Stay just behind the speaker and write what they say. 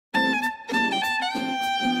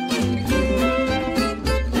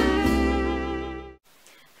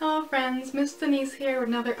friends, Miss Denise here with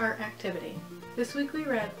another art activity. This week we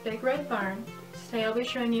read Big Red Barn. Today I'll be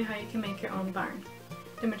showing you how you can make your own barn.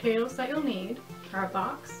 The materials that you'll need are a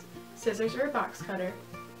box, scissors or a box cutter,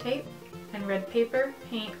 tape, and red paper,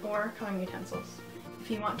 paint, or coloring utensils.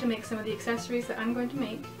 If you want to make some of the accessories that I'm going to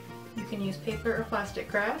make, you can use paper or plastic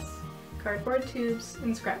grass, cardboard tubes,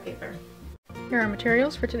 and scrap paper. Here are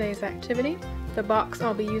materials for today's activity. The box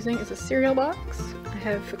I'll be using is a cereal box. I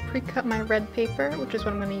have pre-cut my red paper, which is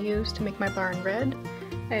what I'm going to use to make my barn red.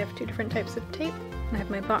 I have two different types of tape, and I have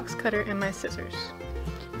my box cutter and my scissors.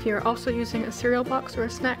 If you're also using a cereal box or a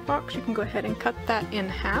snack box, you can go ahead and cut that in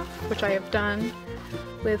half, which I have done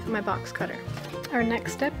with my box cutter. Our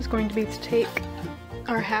next step is going to be to take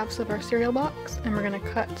our halves of our cereal box, and we're going to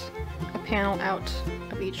cut a panel out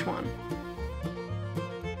of each one.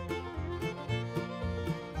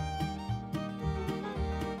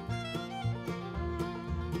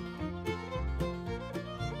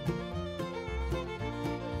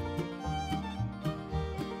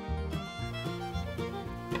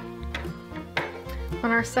 On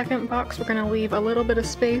our second box, we're going to leave a little bit of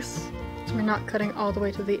space so we're not cutting all the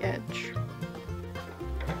way to the edge.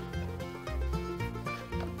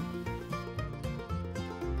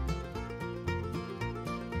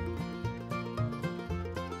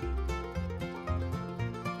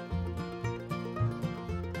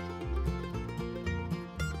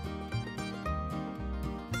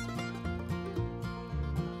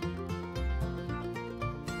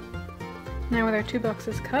 Now with our two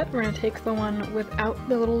boxes cut, we're going to take the one without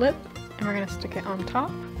the little lip and we're going to stick it on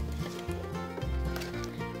top.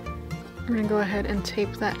 We're going to go ahead and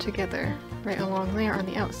tape that together right along there on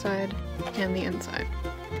the outside and the inside.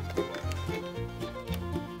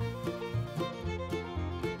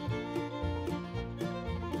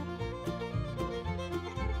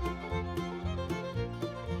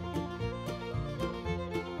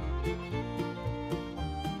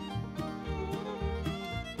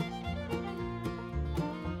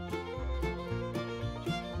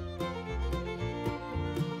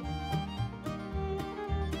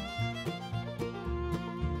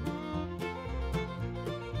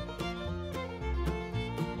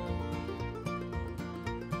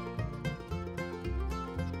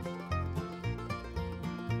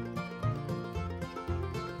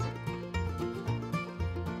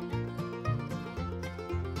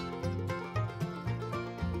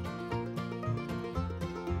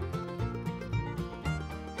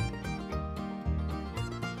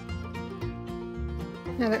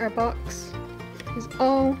 Now that our box is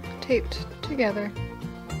all taped together,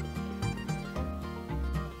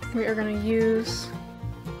 we are going to use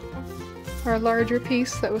our larger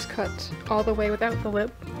piece that was cut all the way without the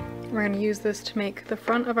lip. We're going to use this to make the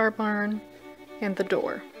front of our barn and the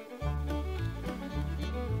door.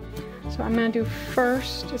 So I'm going to do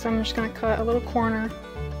first is I'm just going to cut a little corner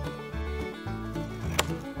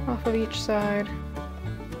off of each side,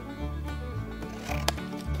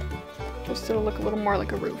 just so it'll look a little more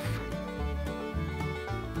like a roof.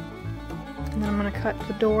 And then I'm going to cut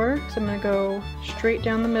the door, so I'm going to go straight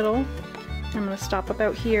down the middle, and I'm going to stop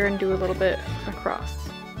about here and do a little bit across.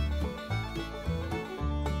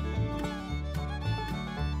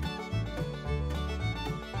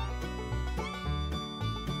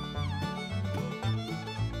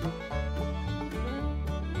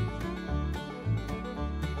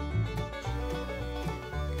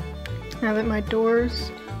 Now that my doors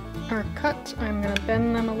are cut, I'm going to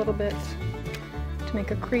bend them a little bit to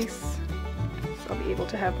make a crease, so I'll be able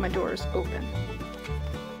to have my doors open.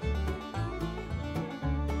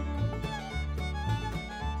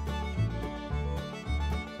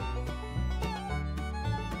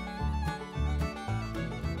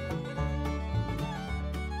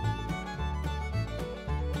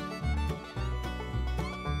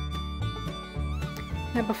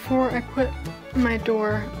 Now before I put my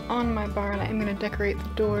door on my barn, I'm going to decorate the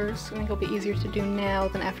doors. I think it'll be easier to do now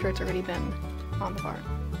than after it's already been on the barn.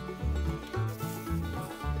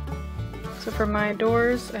 So for my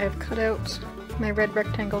doors, I have cut out my red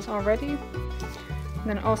rectangles already. And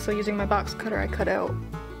then also using my box cutter, I cut out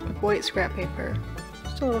with white scrap paper,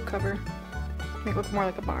 just a little cover, to make it look more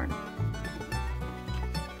like a barn.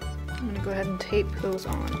 I'm going to go ahead and tape those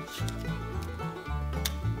on.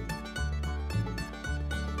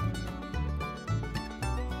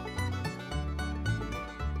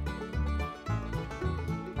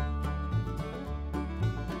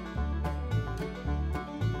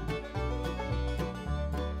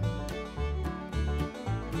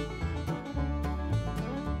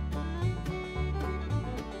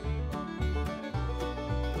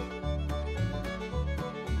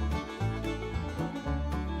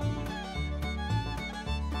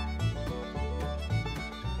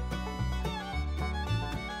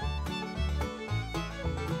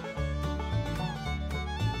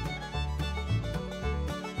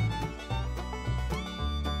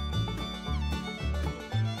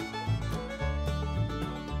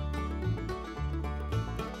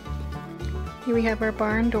 Here we have our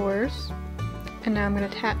barn doors, and now I'm going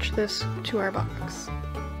to attach this to our box.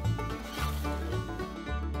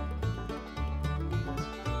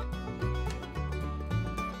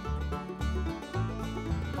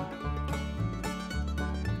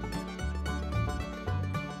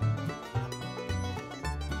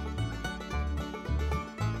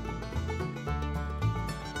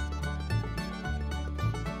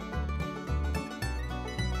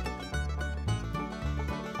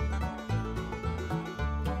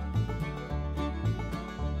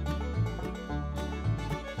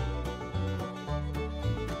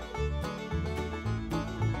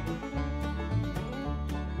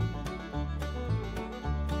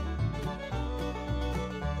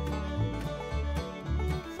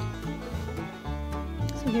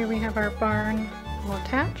 So here we have our barn all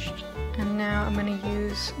attached, and now I'm going to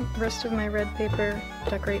use the rest of my red paper to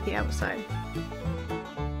decorate the outside.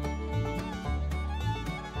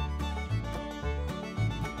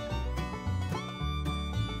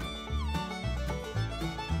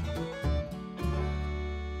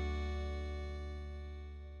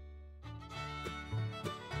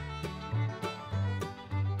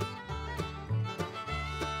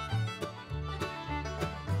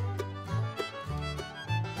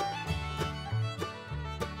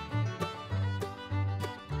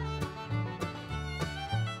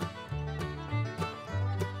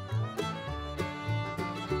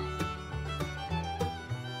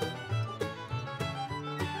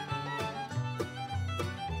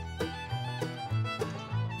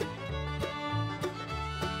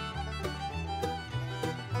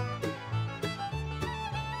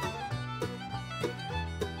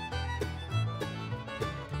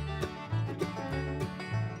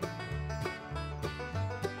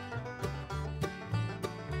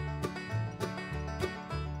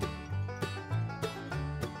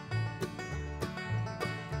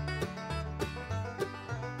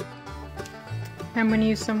 I'm going to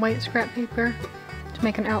use some white scrap paper to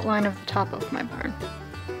make an outline of the top of my barn.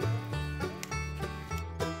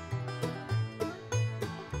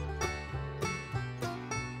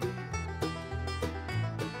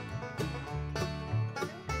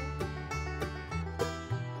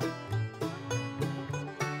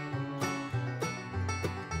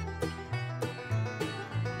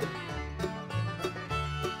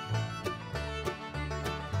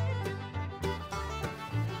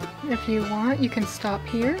 If you want, you can stop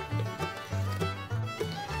here.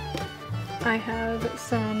 I have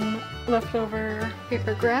some leftover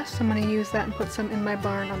paper grass. I'm going to use that and put some in my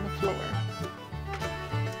barn on the floor.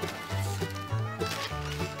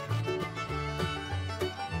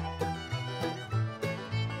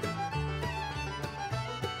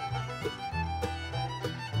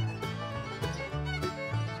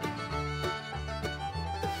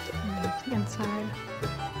 And inside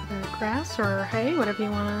the grass or hay, whatever you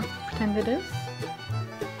want to pretend it is.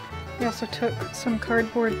 I also took some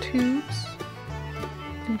cardboard tubes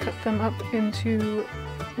and cut them up into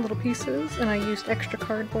little pieces, and I used extra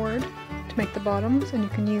cardboard to make the bottoms, and you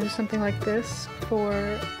can use something like this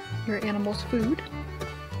for your animal's food.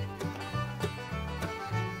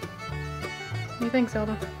 What do you think,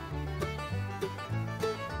 Zelda?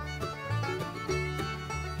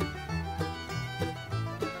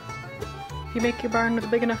 If you make your barn with a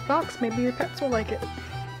big enough box, maybe your pets will like it.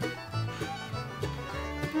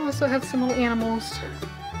 I also have some little animals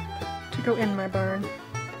to go in my barn.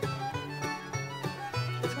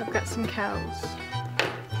 So I've got some cows.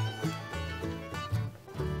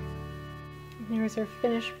 And here's our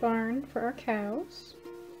finished barn for our cows.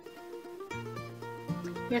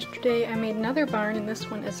 Yesterday I made another barn, and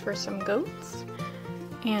this one is for some goats.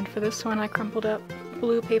 And for this one I crumpled up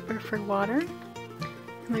blue paper for water.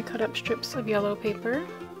 And I cut up strips of yellow paper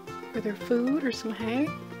for their food or some hay.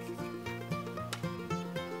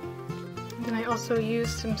 And then I also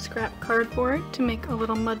used some scrap cardboard to make a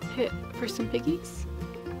little mud pit for some piggies.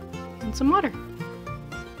 And some water.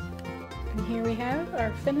 And here we have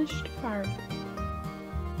our finished farm.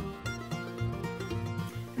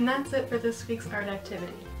 And that's it for this week's art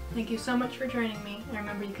activity. Thank you so much for joining me, and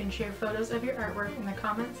remember you can share photos of your artwork in the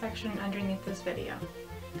comment section underneath this video.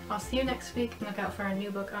 I'll see you next week, and look out for our new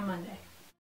book on Monday.